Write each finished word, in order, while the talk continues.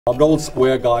I'm an old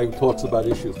square guy who talks about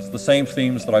issues. It's the same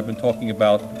themes that I've been talking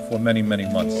about for many, many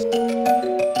months.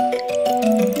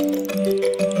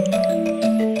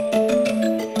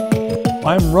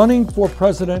 I'm running for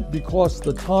president because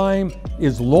the time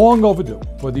is long overdue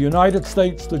for the United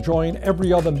States to join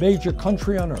every other major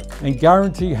country on earth and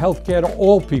guarantee health care to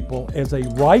all people as a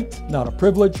right, not a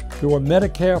privilege, through a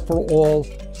Medicare for all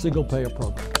single-payer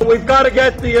program. We've got to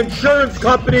get the insurance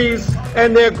companies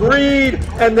and their greed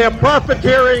and their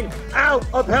profiteering out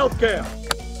of health care.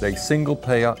 A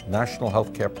single-payer national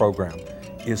health care program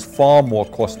is far more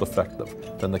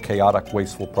cost-effective than the chaotic,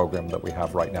 wasteful program that we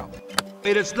have right now.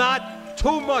 It is not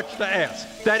too much to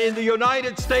ask that in the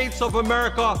United States of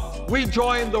America, we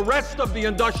join the rest of the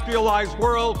industrialized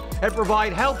world and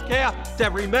provide health care to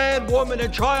every man, woman,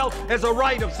 and child as a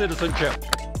right of citizenship.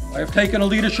 I have taken a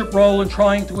leadership role in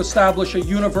trying to establish a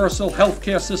universal health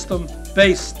care system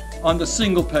based on the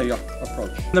single-payer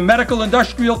approach. The medical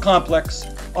industrial complex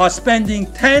are spending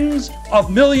tens of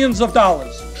millions of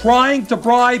dollars trying to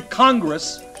bribe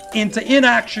Congress into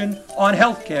inaction on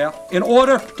health care in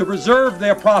order to preserve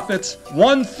their profits.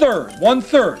 One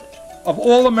third of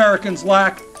all Americans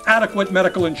lack adequate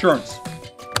medical insurance.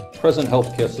 The present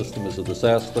health care system is a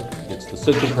disaster. It's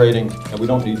disintegrating, and we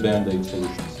don't need band-aid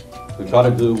solutions. We've got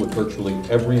to do what virtually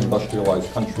every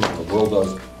industrialized country in the world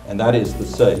does, and that is to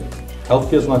say, health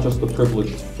care is not just a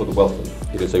privilege for the wealthy.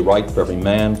 It is a right for every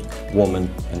man, woman,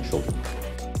 and children.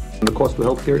 And the cost of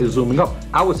health care is zooming up.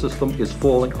 Our system is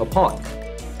falling apart.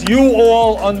 You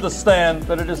all understand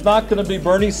that it is not going to be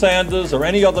Bernie Sanders or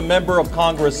any other member of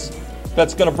Congress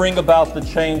that's going to bring about the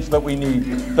change that we need.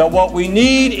 That what we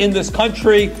need in this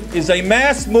country is a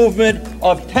mass movement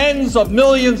of tens of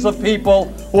millions of people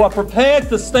who are prepared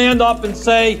to stand up and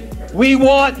say, we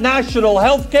want national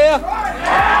health care.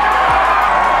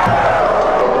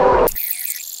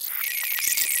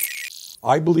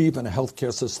 I believe in a health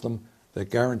care system that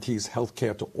guarantees health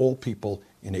care to all people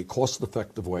in a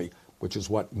cost-effective way, which is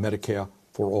what Medicare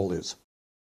for all is.